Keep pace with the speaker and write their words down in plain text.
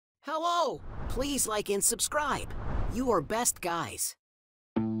Hello! Please like and subscribe. You are best guys.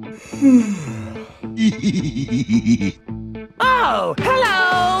 Oh,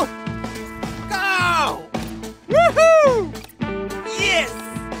 hello! Go! Woohoo! Yes!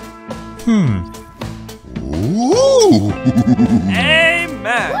 Ooh!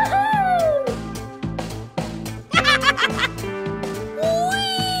 Amen!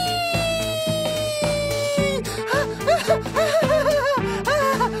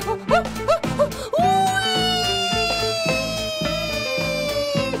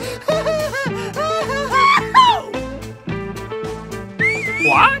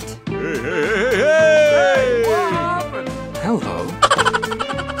 What? Hey! What happened? Hello?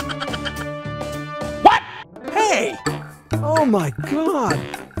 What? Hey! Oh my god!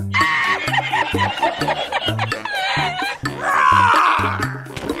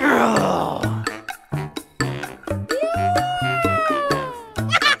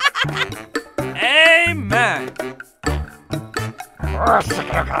 Amen!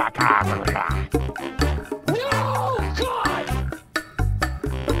 No, God!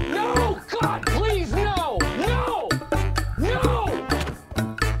 No, God, please, no! No! No!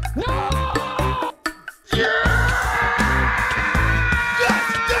 No!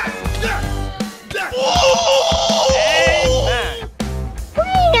 Amen!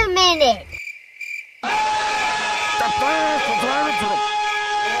 Wait a minute!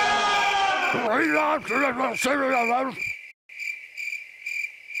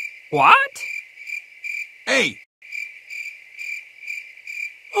 What? Hey!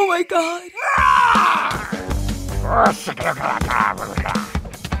 Oh my god!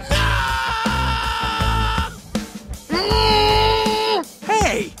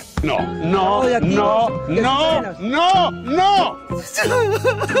 Hey! No, no, no, no, no, no!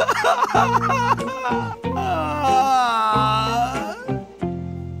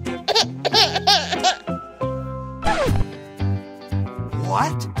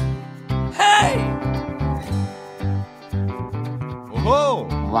 What? Hey! Oh!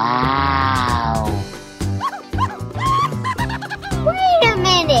 Wow! Wait a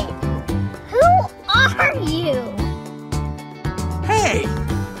minute! Who are you? Hey!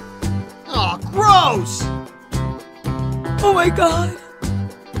 Oh, gross! Oh my god!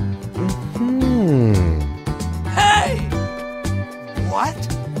 Hey! What?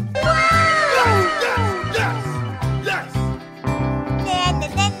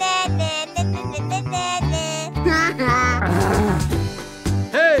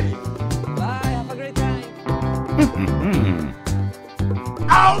 Hey! Bye, have a great time.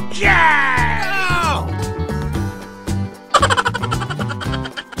 Okay!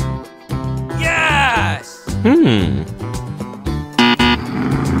 Yes!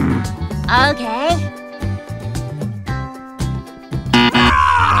 Okay.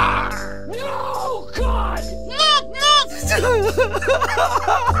 No, God!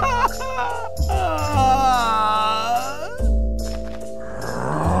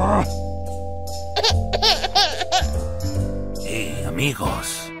 Hey,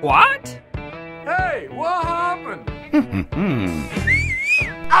 amigos. What? Hey, what happened?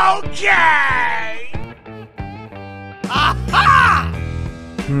 Okay! Aha!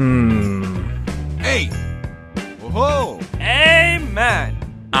 Hey! Whoa! Amen!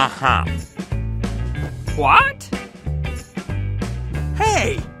 Aha. What?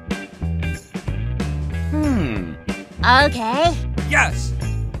 Hey! Okay. Yes!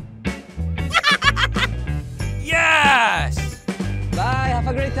 Yes! Bye, have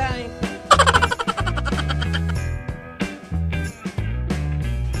a great time.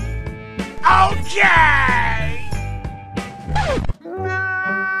 Okay!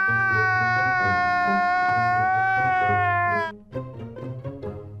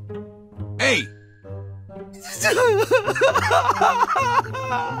 Hey!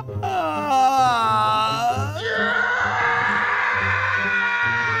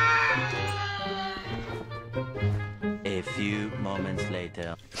 A few moments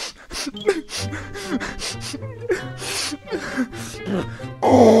later.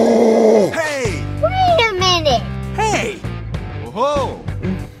 Hey! Wait a minute! Hey! Whoa!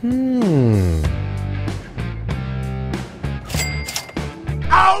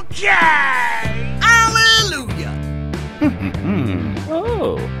 Okay! Hallelujah!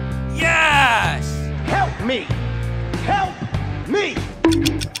 Oh. Yes! Help me! Help me!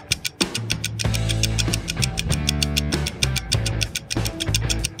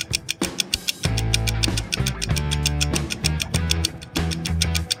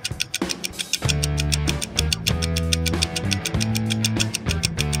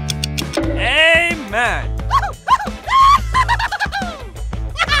 Amen!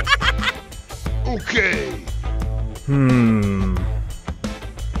 Okay.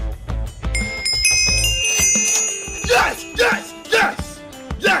 Yes, yes, yes,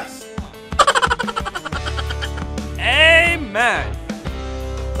 yes. Amen.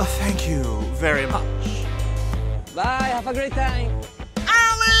 Thank you very much. Bye, have a great time.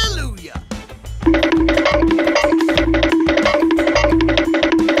 Hallelujah.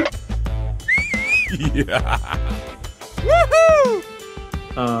 Yeah. Woohoo!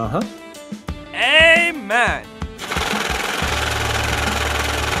 Uh-huh. Amen.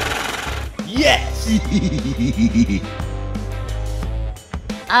 Yes.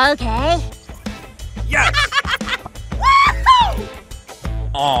 Okay. Yes.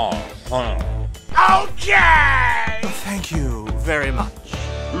 Okay. Thank you very much.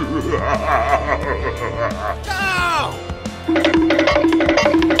 Go.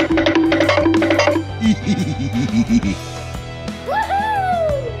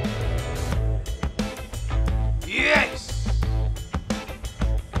 Yes.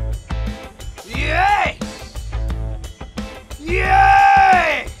 Yes.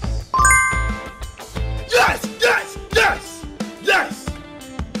 Yes. Yes, yes, yes, yes.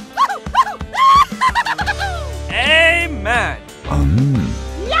 Amen.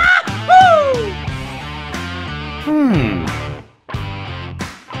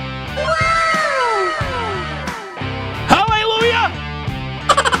 Hallelujah!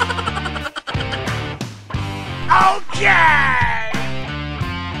 Okay.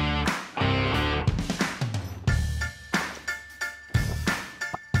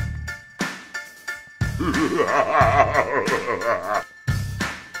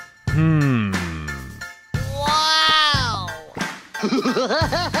 Wow!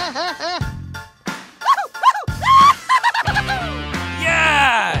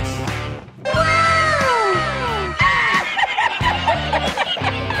 Yes.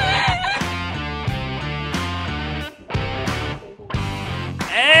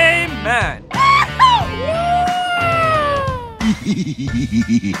 Amen.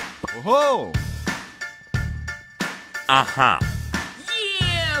 Oh. Aha.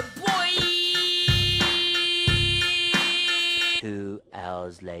 Yeah, boy! 2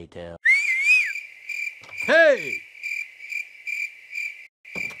 hours later. Hey.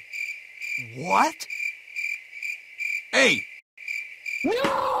 What? Hey.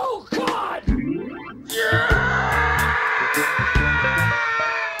 No, God! Yeah!